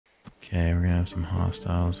Okay, we're gonna have some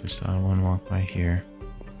hostiles. We saw one walk by here.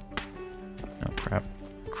 Oh crap.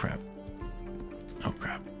 Crap. Oh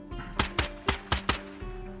crap.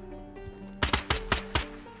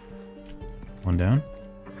 One down.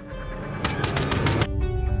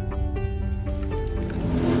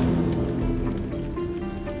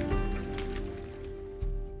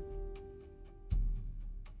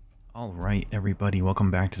 Alright everybody,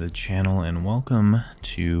 welcome back to the channel and welcome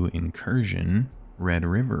to Incursion Red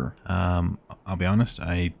River. I'll be honest,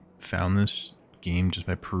 I found this game just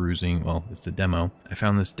by perusing, well, it's the demo. I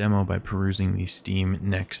found this demo by perusing the Steam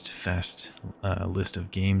Next Fest list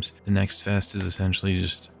of games. The Next Fest is essentially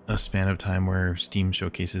just a span of time where Steam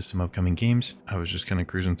showcases some upcoming games. I was just kind of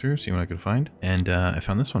cruising through, seeing what I could find, and I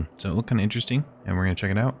found this one. So it looked kind of interesting, and we're going to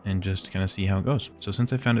check it out and just kind of see how it goes. So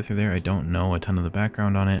since I found it through there, I don't know a ton of the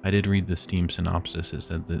background on it. I did read the Steam synopsis. It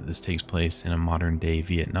said that this takes place in a modern day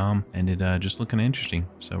Vietnam, and it just looked kind of interesting.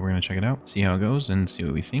 So we're going to check it out, see how it goes, and see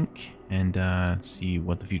what we think, and see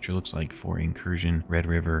what the future looks like for Incursion Red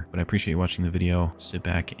River. But I appreciate you watching the video. Sit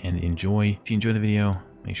back and enjoy. If you enjoyed the video,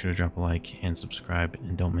 make sure to drop a like and subscribe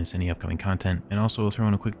and don't miss any upcoming content. And also we'll throw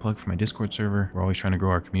in a quick plug for my Discord server. We're always trying to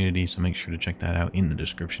grow our community, so make sure to check that out in the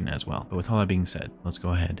description as well. But with all that being said, let's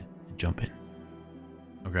go ahead and jump in.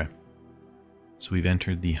 Okay. So we've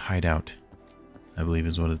entered the hideout, I believe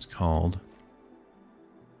is what it's called.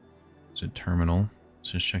 It's a terminal.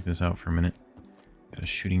 Let's just check this out for a minute. Got a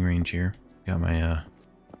shooting range here. Got my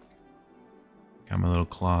little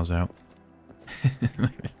claws out.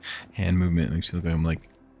 Hand movement makes you look like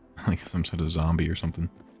I'm like some sort of zombie or something.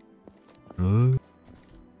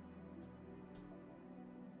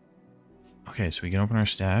 Okay, so we can open our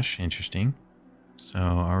stash. Interesting. So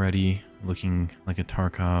already looking like a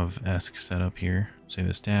Tarkov-esque setup here. So we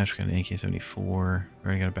have a stash. We got an AK-74.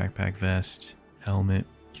 Already got a backpack vest, helmet.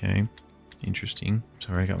 Okay, interesting. So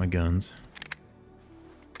I already got my guns.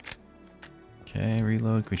 Okay,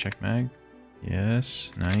 reload. Can we check mag?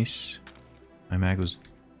 Yes, nice. My mag was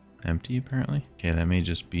empty, apparently. Okay, that may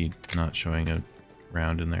just be not showing a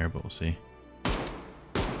round in there, but we'll see.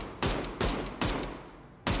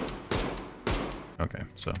 Okay,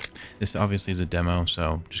 so this obviously is a demo,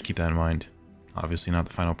 so just keep that in mind. Obviously not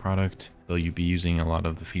the final product, though you'll be using a lot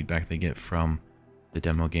of the feedback they get from the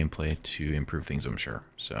demo gameplay to improve things, I'm sure.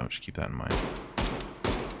 So just keep that in mind.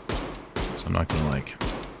 So I'm not gonna like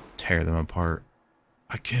tear them apart.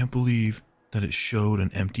 I can't believe that it showed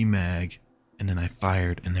an empty mag and then I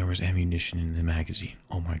fired and there was ammunition in the magazine.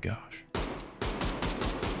 Oh my gosh.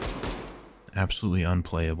 Absolutely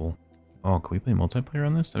unplayable. Oh, can we play multiplayer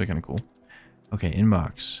on this? That'd be kind of cool. Okay,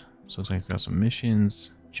 inbox. So looks like we've got some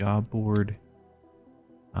missions, job board.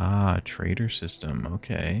 Ah, trader system.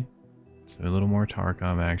 Okay. So a little more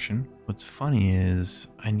Tarkov action. What's funny is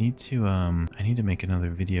I need to make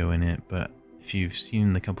another video in it, but if you've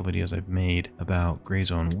seen the couple videos I've made about Gray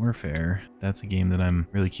Zone Warfare, that's a game that I'm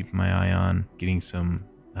really keeping my eye on, getting some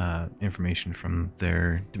information from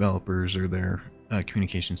their developers or their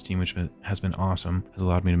communications team, which has been awesome. Has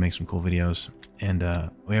allowed me to make some cool videos. And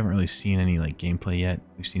we haven't really seen any like gameplay yet.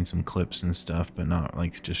 We've seen some clips and stuff, but not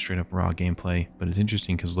like just straight up raw gameplay. But it's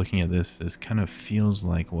interesting because looking at this kind of feels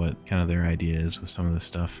like what kind of their idea is with some of this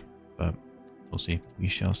stuff. But we'll see. We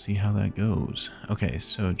shall see how that goes. Okay,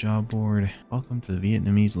 so job board. Welcome to the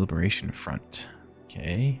Vietnamese Liberation Front.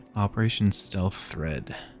 Okay. Operation Stealth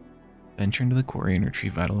Thread. Venture into the quarry and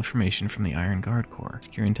retrieve vital information from the Iron Guard Corps.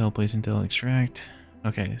 Secure intel, place intel, extract.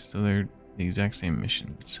 Okay, so they're the exact same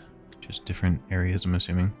missions. Just different areas, I'm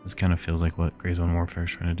assuming. This kind of feels like what Gray Zone Warfare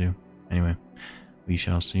is trying to do. Anyway, we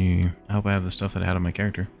shall see. I hope I have the stuff that I had on my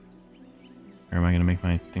character. Or am I going to make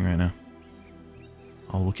my thing right now?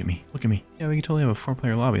 Oh, look at me. Look at me. Yeah, we can totally have a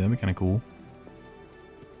 4-player lobby. That'd be kind of cool.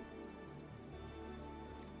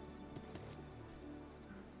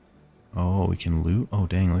 Oh, we can loot. Oh,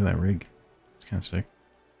 dang. Look at that rig. It's kind of sick.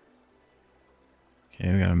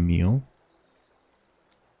 Okay, we got a meal.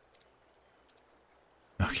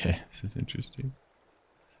 Okay, this is interesting.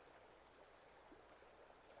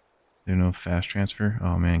 There's no fast transfer.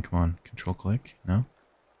 Oh, man. Come on. Control click. No?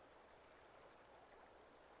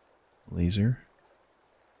 Laser.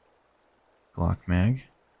 Glock mag.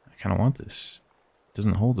 I kind of want this. It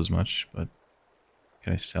doesn't hold as much, but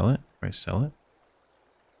can I sell it? Can I sell it?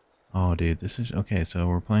 Oh, dude, this is okay. So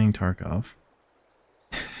we're playing Tarkov.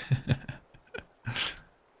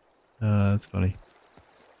 That's funny.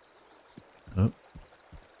 Oh,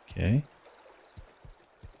 okay.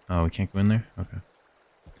 Oh, we can't go in there. Okay.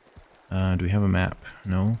 Do we have a map?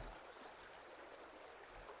 No.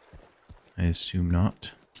 I assume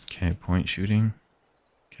not. Okay, point shooting.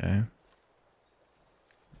 Okay.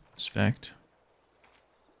 Inspect.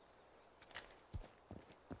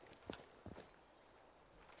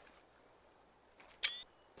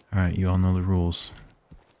 Alright, you all know the rules.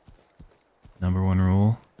 Number one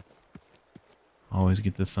rule. Always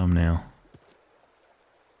get the thumbnail.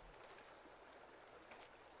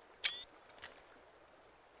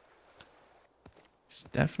 This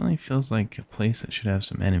definitely feels like a place that should have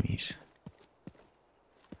some enemies.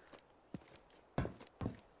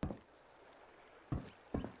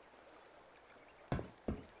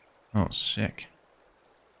 Oh, sick.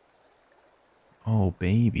 Oh,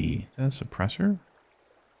 baby. Is that a suppressor?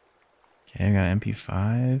 Okay, I got an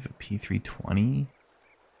MP5, a P320.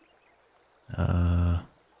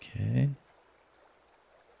 Okay.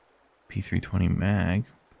 P320 mag.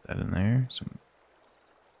 Put that in there. Some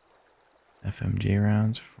FMJ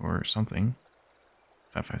rounds for something.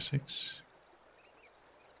 5.56.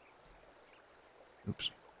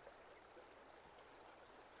 Oops.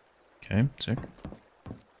 Okay, sick.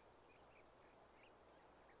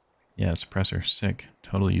 Yeah, suppressor, sick.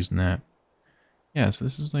 Totally using that. Yeah, so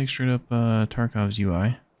this is like straight up Tarkov's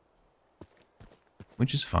UI.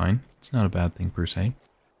 Which is fine. It's not a bad thing per se. I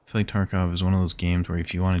feel like Tarkov is one of those games where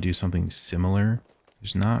if you want to do something similar,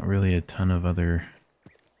 there's not really a ton of other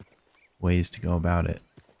ways to go about it.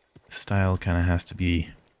 The style kind of has to be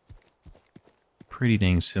pretty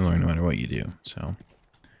dang similar no matter what you do. So,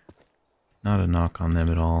 not a knock on them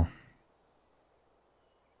at all.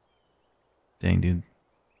 Dang, dude.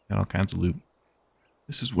 Got all kinds of loot.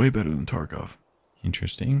 This is way better than Tarkov.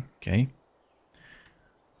 Interesting. Okay.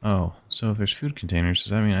 Oh, so if there's food containers,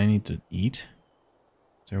 does that mean I need to eat?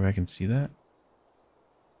 Is there a way I can see that?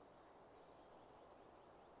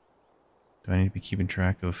 Do I need to be keeping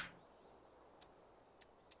track of...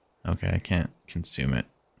 Okay, I can't consume it.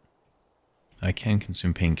 I can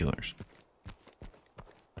consume painkillers.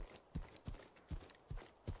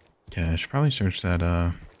 Okay, I should probably search that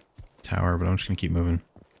tower, but I'm just gonna keep moving.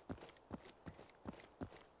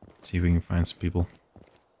 See if we can find some people.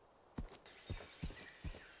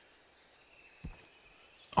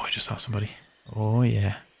 Oh, I just saw somebody. Oh,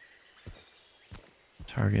 yeah.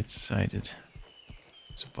 Target sighted.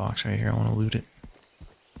 There's a box right here. I want to loot it.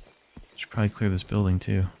 Should probably clear this building,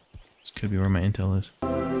 too. This could be where my intel is.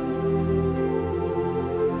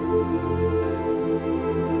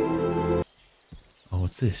 Oh,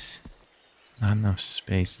 what's this? Not enough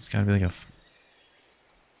space. It's got to be like a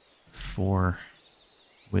 4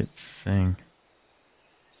 width thing.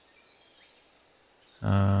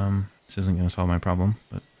 This isn't going to solve my problem,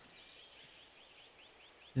 but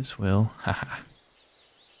this will. Haha.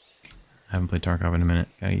 I haven't played Tarkov in a minute.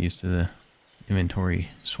 Gotta get used to the inventory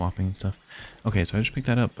swapping and stuff. Okay, so I just picked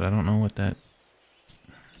that up, but I don't know what that...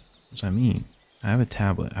 What does that mean? I have a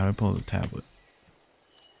tablet. How do I pull the tablet?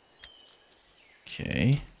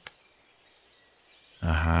 Okay.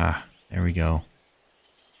 Aha. There we go.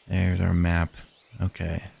 There's our map.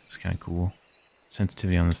 Okay. It's kind of cool.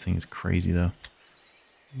 Sensitivity on this thing is crazy, though.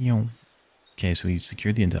 Okay, so we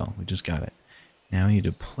secured the intel. We just got it. Now we need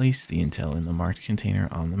to place the intel in the marked container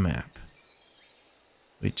on the map,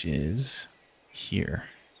 which is here.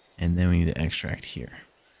 And then we need to extract here.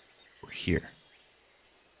 Or here.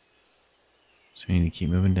 So we need to keep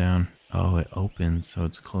moving down. Oh, it opens, so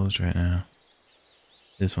it's closed right now.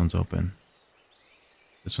 This one's open.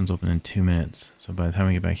 This one's open in 2 minutes. So by the time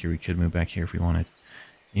we get back here, we could move back here if we wanted.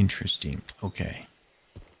 Interesting. Okay.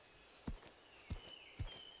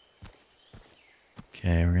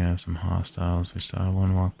 Okay, we're gonna have some hostiles. We saw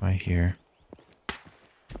one walk by here.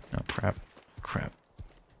 Oh, crap. Crap.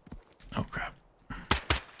 Oh, crap.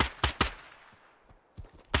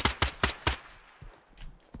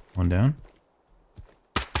 One down.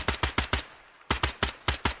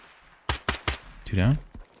 2 down.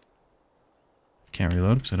 Can't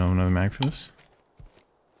reload because I don't have another mag for this.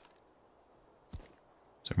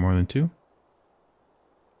 Is there more than 2?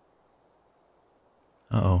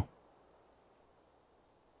 Uh-oh.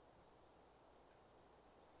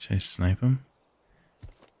 Should I snipe him?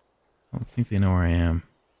 I don't think they know where I am.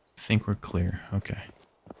 I think we're clear. Okay.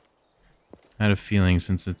 I had a feeling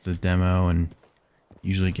since it's the demo and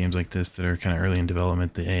usually games like this that are kind of early in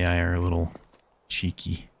development, the AI are a little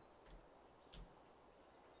cheeky.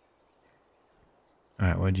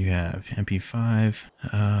 Alright, what do you have? MP5.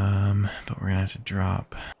 But we're gonna have to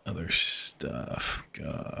drop other stuff.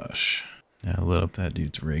 Gosh. Yeah, I lit up that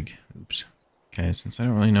dude's rig. Oops. Okay, since I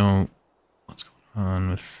don't really know what's going on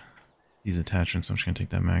with these attachments, I'm just gonna take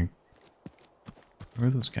that mag. Where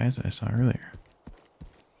are those guys that I saw earlier?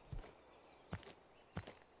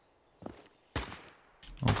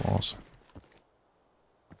 Oh, balls.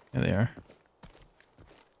 There they are.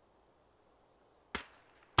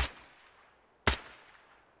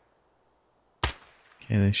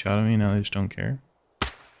 Okay, they shot at me, now they just don't care.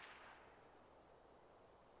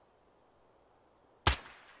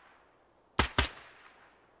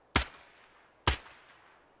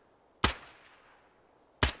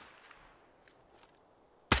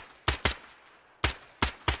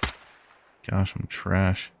 gosh, I'm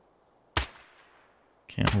trash.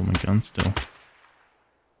 Can't hold my gun still.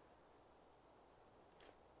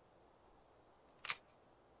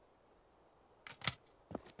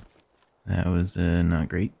 That was not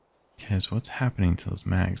great. Okay, so what's happening to those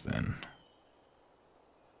mags then?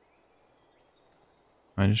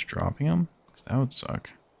 Am I just dropping them? Because that would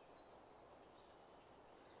suck.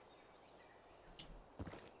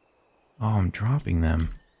 Oh, I'm dropping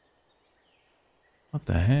them. What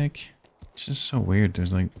the heck? It's just so weird.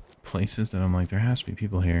 There's like places that I'm like, there has to be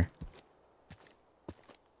people here.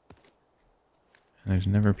 And there's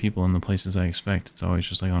never people in the places I expect. It's always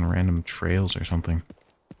just like on random trails or something.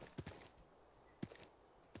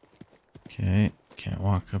 Okay, can't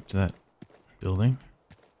walk up to that building.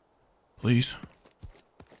 Please.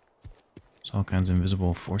 There's all kinds of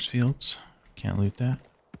invisible force fields. Can't loot that.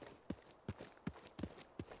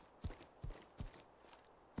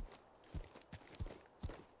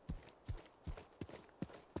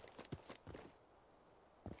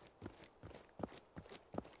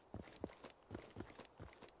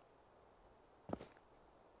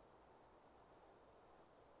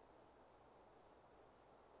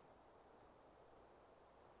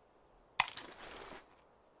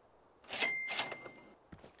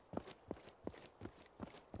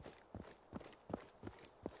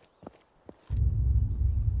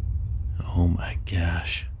 Oh my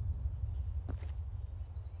gosh.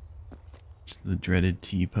 It's the dreaded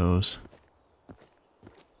T-pose.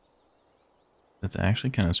 That's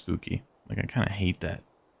actually kind of spooky. Like, I kind of hate that.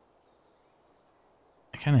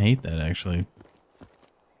 I kind of hate that, actually.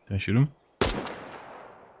 Did I shoot him?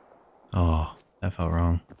 Oh, that felt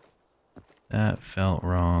wrong. That felt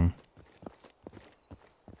wrong.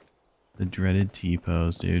 The dreaded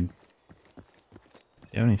T-pose, dude. Do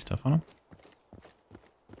you have any stuff on him?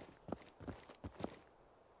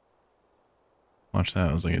 Watch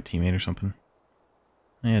that, it was like a teammate or something.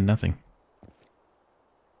 I had nothing.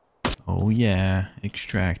 Oh yeah,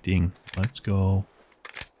 extracting. Let's go.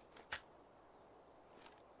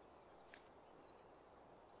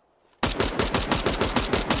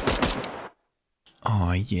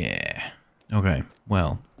 Oh yeah. Okay,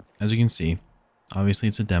 well, as you can see, obviously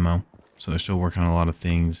it's a demo, so they're still working on a lot of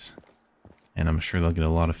things. And I'm sure they'll get a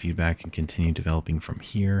lot of feedback and continue developing from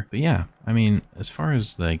here. But yeah, I mean, as far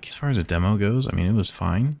as a demo goes, I mean, it was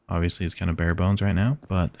fine. Obviously, it's kind of bare bones right now,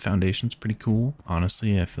 but the foundation's pretty cool.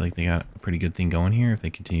 Honestly, I feel like they got a pretty good thing going here if they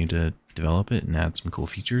continue to develop it and add some cool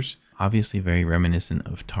features. Obviously, very reminiscent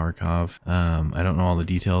of Tarkov. I don't know all the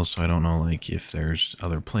details, so I don't know like if there's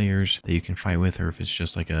other players that you can fight with, or if it's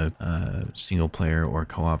just like a single player or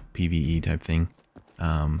co-op PvE type thing.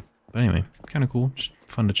 But anyway, kind of cool. Just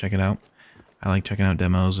fun to check it out. I like checking out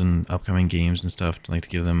demos and upcoming games and stuff. I like to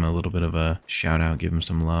give them a little bit of a shout out, give them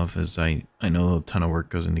some love, as I know a ton of work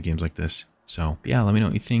goes into games like this. So yeah, let me know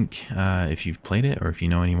what you think. If you've played it or if you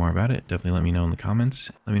know any more about it, definitely let me know in the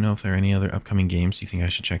comments. Let me know if there are any other upcoming games you think I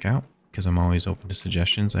should check out, because I'm always open to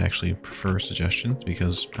suggestions. I actually prefer suggestions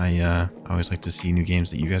because I always like to see new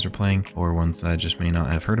games that you guys are playing or ones that I just may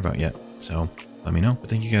not have heard about yet. So let me know. But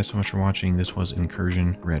thank you guys so much for watching. This was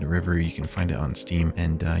Incursion Red River. You can find it on Steam.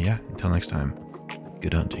 And yeah, until next time,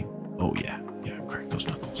 good hunting. Oh yeah.